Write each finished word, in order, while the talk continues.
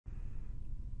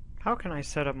How can I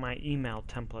set up my email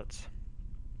templates?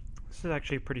 This is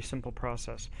actually a pretty simple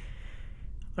process.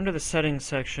 Under the settings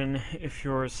section, if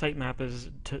your sitemap is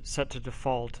set to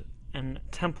default and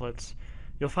templates,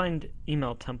 you'll find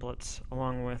email templates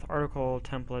along with article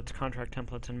templates, contract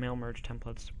templates, and mail merge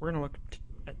templates. We're going to look,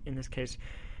 in this case,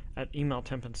 at email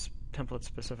templates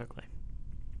specifically.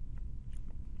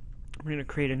 I'm going to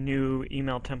create a new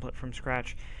email template from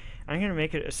scratch. I'm going to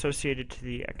make it associated to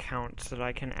the account so that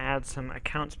I can add some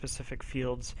account-specific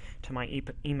fields to my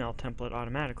email template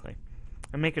automatically.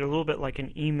 And make it a little bit like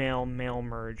an email mail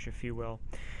merge, if you will.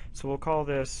 So we'll call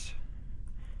this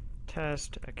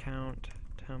test account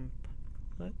template.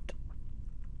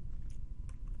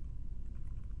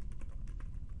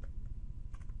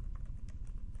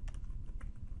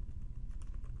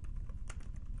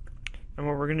 And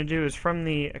what we're going to do is from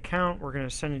the account, we're going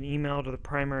to send an email to the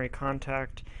primary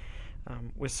contact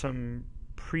with some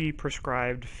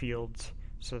pre-prescribed fields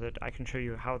so that I can show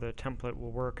you how the template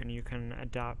will work and you can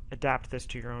adapt this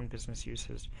to your own business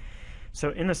uses. So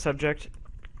in the subject,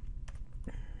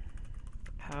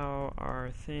 how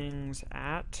are things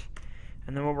at?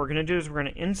 And then what we're going to do is we're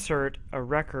going to insert a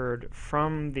record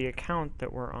from the account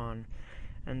that we're on.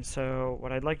 And so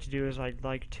what I'd like to do is I'd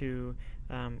like to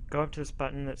go up to this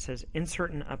button that says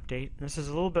Insert and Update. And this is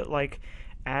a little bit like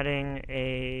adding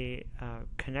a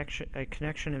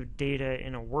connection of data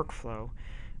in a workflow.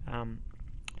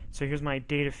 So here's my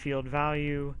data field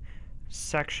value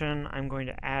section. I'm going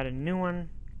to add a new one.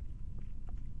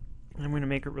 I'm going to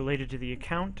make it related to the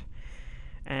account.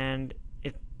 And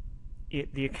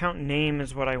the account name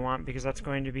is what I want because that's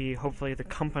going to be hopefully the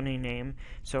company name.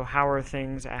 So how are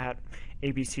things at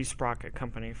ABC Sprocket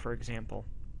Company, for example.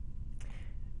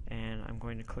 And I'm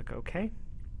going to click OK.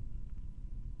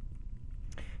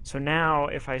 So now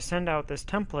if I send out this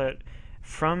template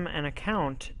from an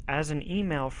account as an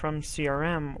email from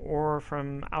CRM or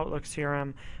from Outlook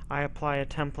CRM, I apply a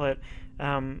template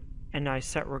and I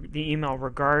set the email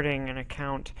regarding an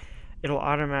account. It'll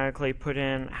automatically put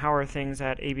in how are things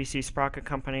at ABC Sprocket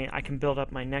Company. I can build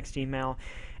up my next email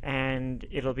and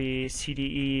it'll be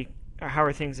CDE, or how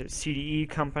are things at CDE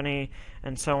Company,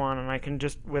 and so on. And I can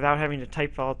just, without having to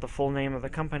type out the full name of the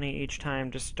company each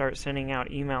time, just start sending out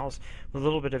emails with a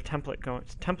little bit of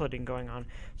templating going on.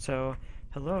 So,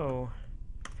 hello.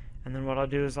 And then what I'll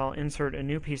do is I'll insert a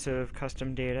new piece of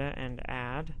custom data and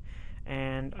add.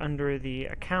 And under the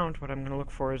account, what I'm going to look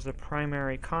for is the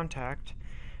primary contact.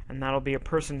 And that'll be a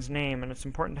person's name, and it's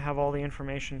important to have all the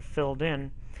information filled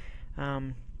in.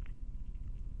 And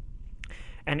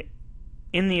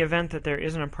in the event that there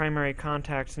isn't a primary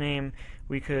contact's name,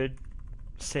 we could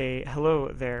say, hello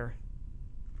there.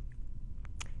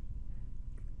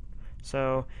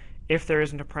 So if there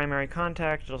isn't a primary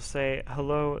contact, it'll say,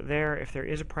 hello there. If there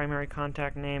is a primary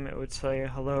contact name, it would say,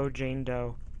 hello Jane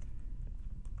Doe.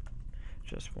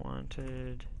 Just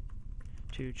wanted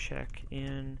to check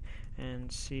in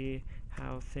and see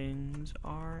how things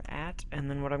are at. And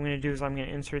then what I'm going to do is I'm going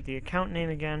to insert the account name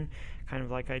again, kind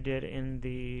of like I did in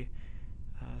the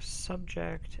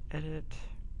subject, edit,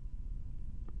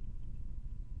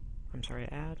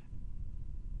 add,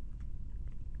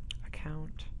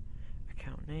 account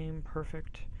name,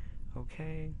 perfect,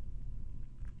 okay.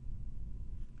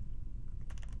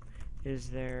 Is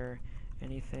there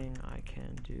anything I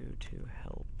can do to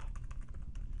help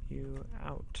you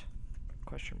out?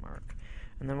 Question mark.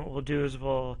 And then what we'll do is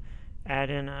we'll add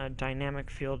in a dynamic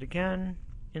field again,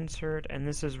 insert, and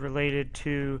this is related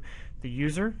to the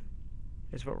user,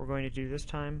 is what we're going to do this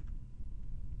time.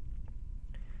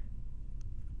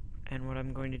 And what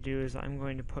I'm going to do is I'm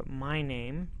going to put my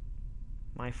name,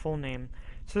 my full name.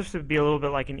 So this would be a little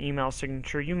bit like an email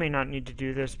signature. You may not need to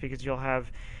do this because you'll have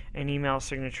an email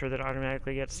signature that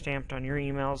automatically gets stamped on your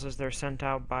emails as they're sent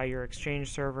out by your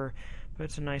Exchange server, but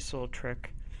it's a nice little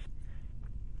trick.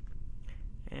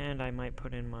 And I might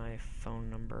put in my phone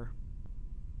number.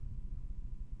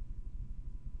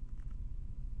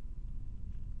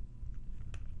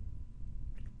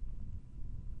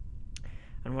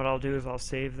 And what I'll do is I'll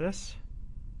save this.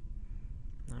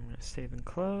 I'm going to save and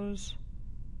close.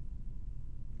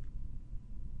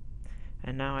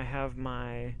 And now I have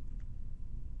my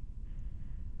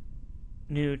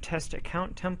new test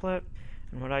account template.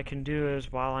 And what I can do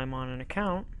is while I'm on an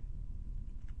account,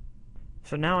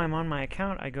 so now I'm on my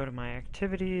account, I go to my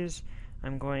activities,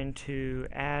 I'm going to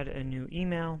add a new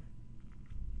email.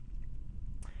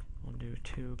 We'll do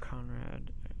to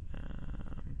Conrad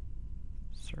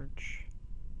search.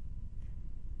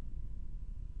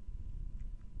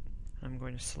 I'm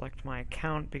going to select my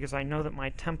account because I know that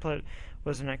my template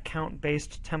was an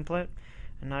account-based template,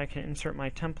 and now I can insert my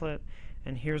template,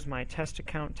 And here's my test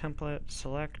account template.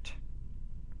 Select,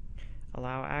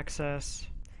 allow access.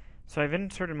 So I've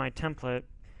inserted my template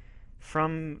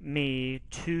from me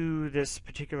to this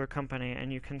particular company,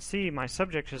 and you can see my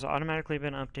subject has automatically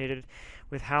been updated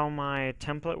with how my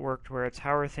template worked, where it's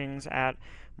how are things at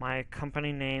my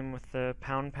company name with the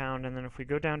pound, and then if we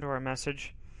go down to our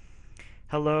message,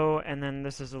 hello, and then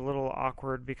this is a little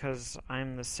awkward because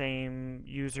I'm the same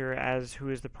user as who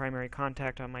is the primary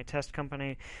contact on my test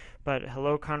company, but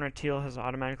hello Conrad Teal has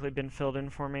automatically been filled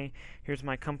in for me. Here's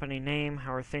my company name,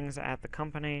 how are things at the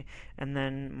company, and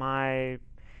then my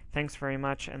thanks very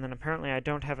much, and then apparently I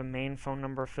don't have a main phone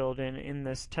number filled in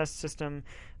this test system,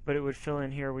 but it would fill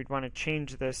in here. We'd want to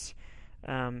change this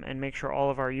and make sure all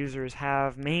of our users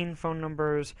have main phone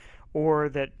numbers, or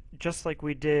that just like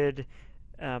we did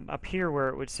up here where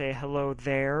it would say hello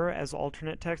there as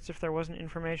alternate text if there wasn't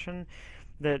information,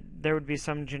 that there would be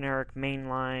some generic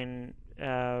mainline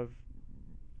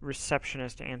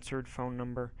receptionist answered phone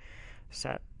number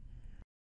set.